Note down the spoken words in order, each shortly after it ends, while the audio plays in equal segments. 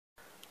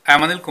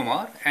I'm Anil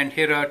Kumar, and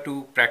here are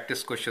two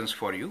practice questions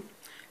for you.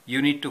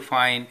 You need to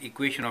find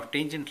equation of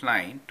tangent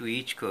line to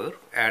each curve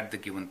at the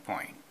given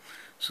point.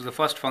 So the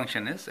first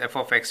function is f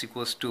of x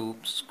equals to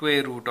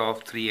square root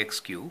of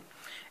 3x cubed,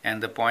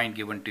 and the point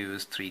given to you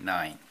is 3,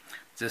 9.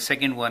 The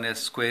second one is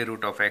square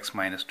root of x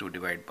minus 2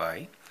 divided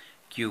by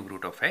cube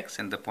root of x,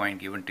 and the point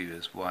given to you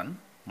is 1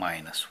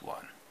 minus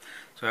 1.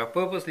 So I have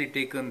purposely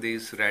taken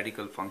these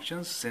radical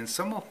functions since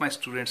some of my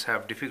students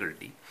have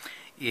difficulty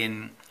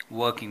in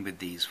working with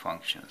these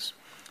functions.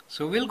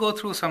 So we'll go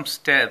through some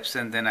steps,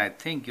 and then I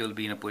think you'll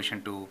be in a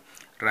position to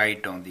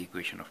write down the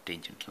equation of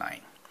tangent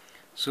line.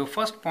 So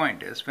first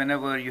point is,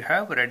 whenever you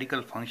have a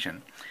radical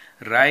function,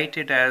 write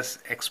it as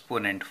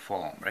exponent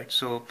form, right?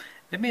 So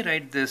let me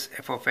write this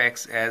f of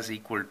x as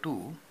equal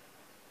to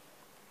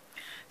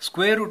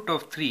square root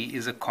of 3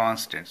 is a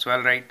constant, so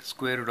I'll write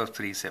square root of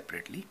 3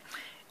 separately,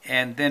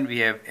 and then we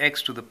have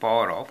x to the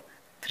power of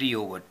 3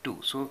 over 2.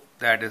 So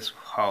that is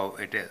how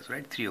it is,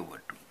 right? 3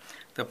 over 2.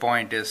 The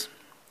point is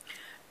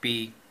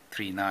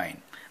P39.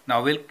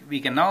 Now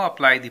we can now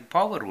apply the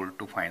power rule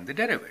to find the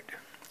derivative.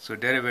 So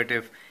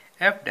derivative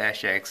f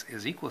dash x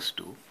is equals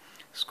to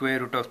square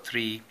root of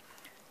 3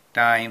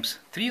 times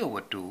 3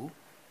 over 2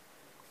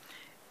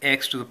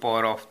 x to the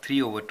power of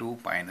 3 over 2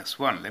 minus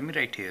 1. Let me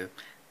write here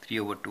 3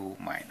 over 2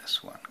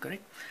 minus 1,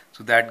 correct?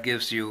 So that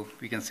gives you,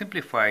 we can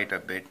simplify it a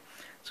bit.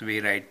 So we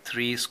write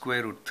 3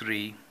 square root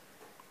 3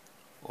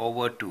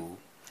 over 2,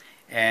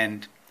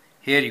 and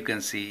here you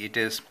can see it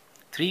is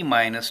 3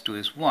 minus 2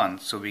 is 1,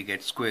 so we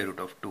get square root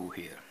of 2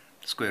 here,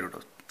 square root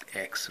of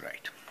x,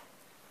 right?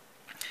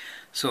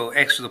 So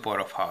x to the power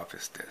of half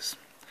is this.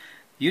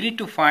 You need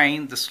to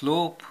find the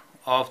slope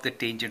of the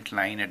tangent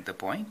line at the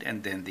point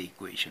and then the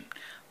equation.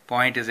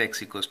 Point is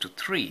x equals to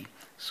 3,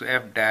 so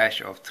f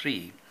dash of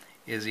 3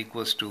 is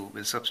equals to,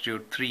 we'll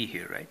substitute 3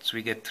 here, right? So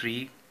we get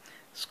 3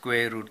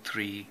 square root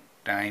 3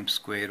 times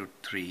square root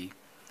 3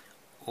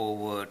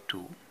 over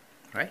 2,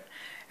 right?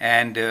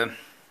 And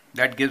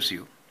that gives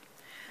you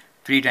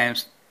 3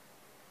 times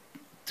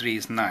 3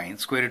 is 9.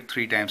 Square root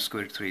 3 times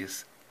square root 3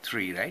 is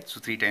 3, right? So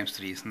 3 times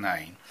 3 is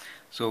 9.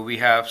 So we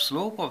have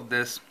slope of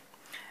this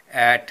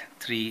at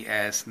 3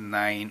 as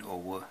 9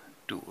 over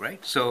 2,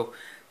 right? So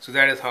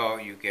that is how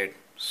you get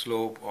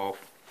slope of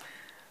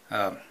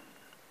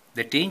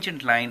the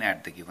tangent line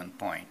at the given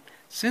point.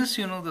 Since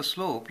you know the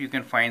slope, you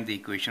can find the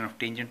equation of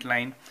tangent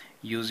line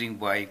using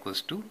y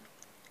equals to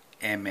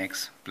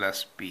mx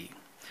plus b.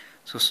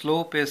 So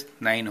slope is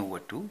 9 over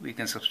 2. We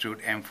can substitute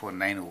m for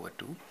 9 over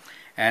 2.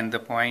 And the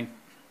point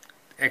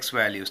x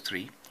value is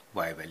 3,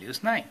 y value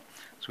is 9.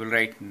 So we'll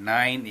write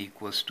 9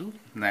 equals to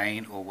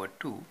 9 over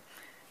 2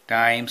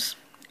 times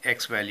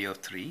x value of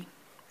 3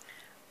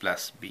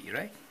 plus b,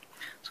 right?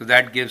 So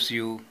that gives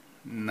you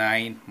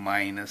 9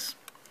 minus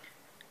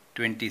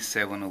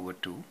 27 over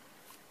 2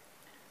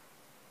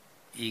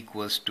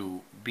 equals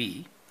to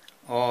b.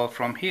 Or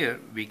from here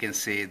we can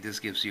say this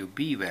gives you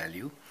b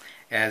value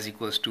as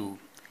equals to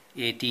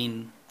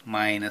 18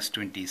 minus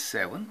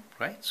 27,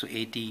 right? So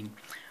 18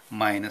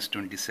 minus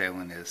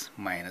 27 is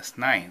minus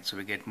 9. So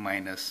we get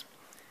minus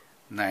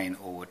 9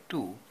 over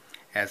 2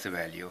 as the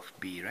value of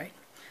b, right?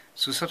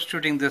 So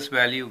substituting this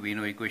value, we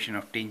know equation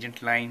of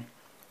tangent line,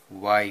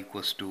 y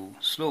equals to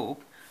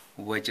slope,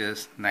 which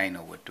is 9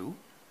 over 2,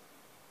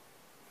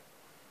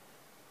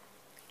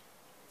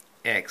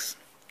 x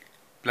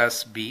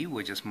plus b,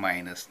 which is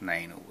minus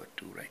 9 over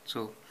 2, right?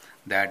 So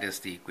that is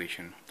the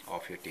equation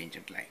of your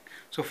tangent line.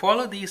 So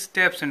follow these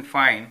steps and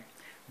find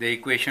the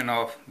equation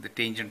of the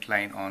tangent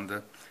line on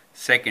the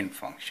second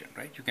function,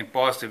 right? You can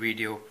pause the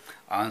video,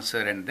 answer,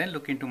 and then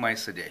look into my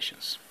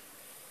suggestions.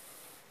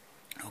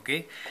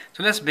 Okay,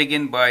 so let's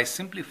begin by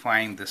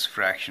simplifying this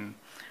fraction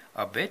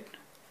a bit.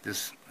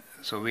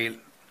 So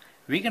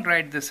we can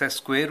write this as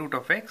square root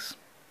of x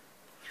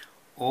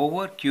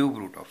over cube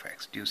root of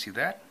x. Do you see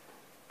that?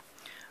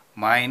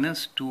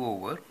 Minus 2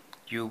 over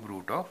cube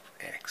root of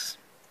x.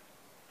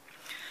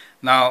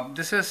 Now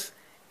this is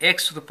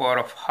x to the power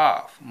of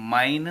half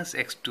minus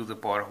x to the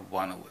power of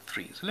 1 over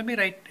 3. So let me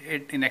write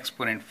it in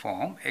exponent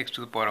form, x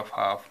to the power of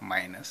half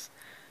minus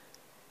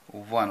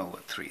 1 over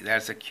 3.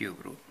 That's a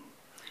cube root.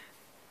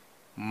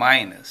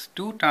 Minus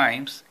 2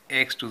 times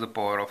x to the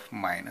power of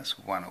minus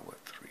 1 over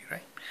 3,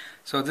 right?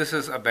 So this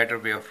is a better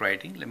way of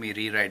writing. Let me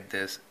rewrite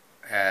this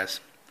as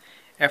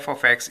f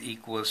of x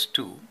equals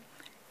to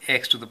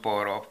x to the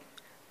power of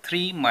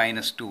 3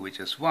 minus 2, which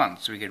is 1.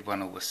 So we get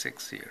 1 over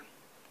 6 here.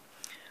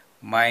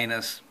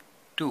 Minus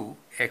 2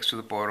 x to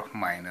the power of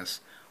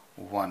minus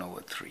 1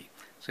 over 3.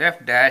 So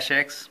f dash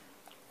x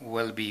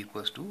will be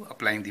equals to,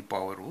 applying the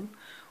power rule,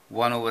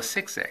 1 over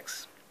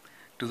 6x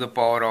to the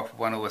power of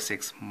 1 over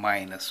 6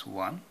 minus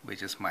 1,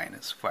 which is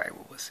minus 5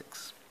 over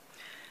 6.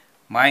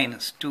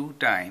 Minus 2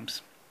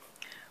 times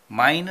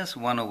minus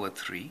 1 over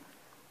 3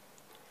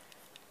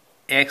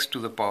 x to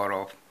the power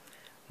of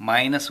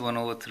minus 1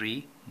 over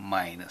 3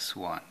 minus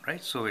 1,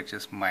 right? So which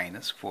is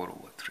minus 4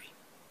 over 3.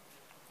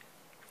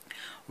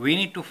 We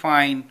need to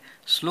find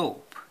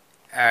slope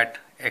at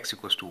x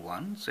equals to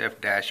 1. So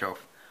f dash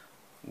of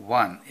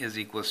 1 is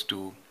equals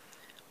to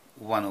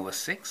 1 over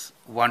 6.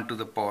 1 to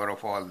the power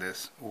of all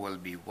this will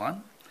be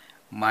 1.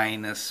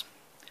 Minus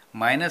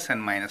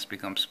and minus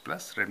becomes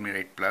plus. Let me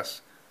write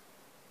plus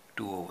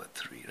 2 over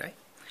 3, right?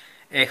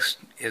 X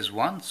is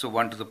 1, so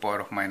 1 to the power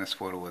of minus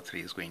 4 over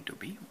 3 is going to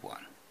be 1.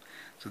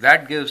 So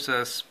that gives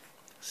us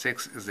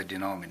 6 is the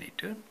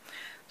denominator.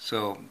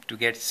 So to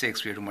get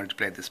 6, we have to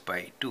multiply this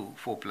by 2.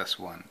 4 plus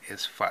 1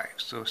 is 5.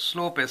 So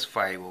slope is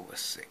 5 over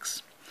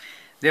 6.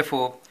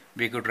 Therefore,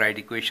 we could write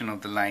equation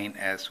of the line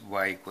as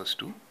y equals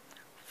to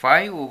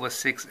 5 over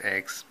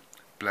 6x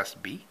plus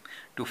b.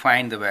 To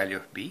find the value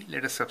of b,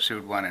 let us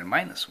substitute 1 and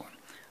minus 1.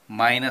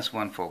 Minus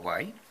 1 for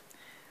y,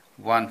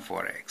 1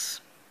 for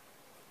x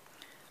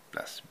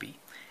plus b.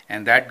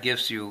 And that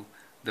gives you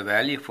the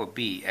value for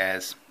b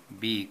as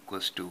b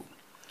equals to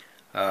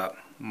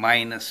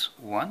minus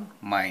 1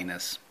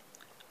 minus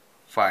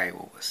 5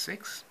 over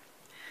 6,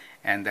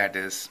 and that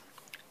is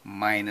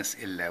minus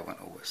 11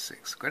 over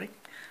 6,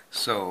 correct?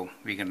 So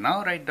we can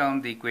now write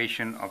down the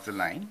equation of the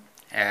line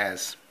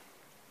as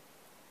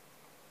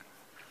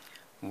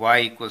y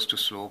equals to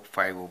slope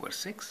 5 over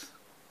 6,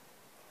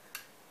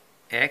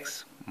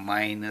 x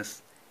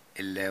minus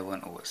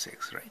 11 over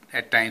 6, right?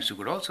 At times you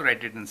could also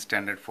write it in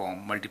standard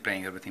form,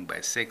 multiplying everything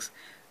by 6.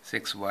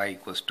 6y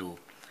equals to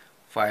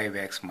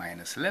 5x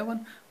minus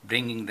 11,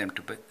 bringing them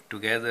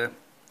together,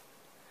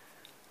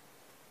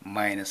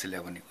 minus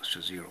 11 equals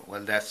to 0.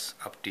 Well, that's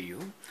up to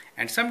you,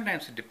 and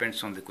sometimes it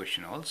depends on the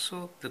question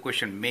also. The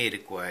question may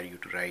require you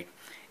to write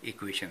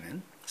equation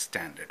in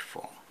standard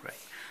form, right?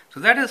 So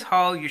that is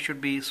how you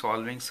should be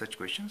solving such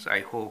questions.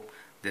 I hope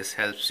this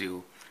helps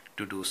you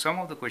to do some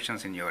of the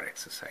questions in your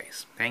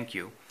exercise. Thank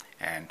you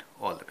and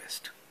all the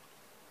best.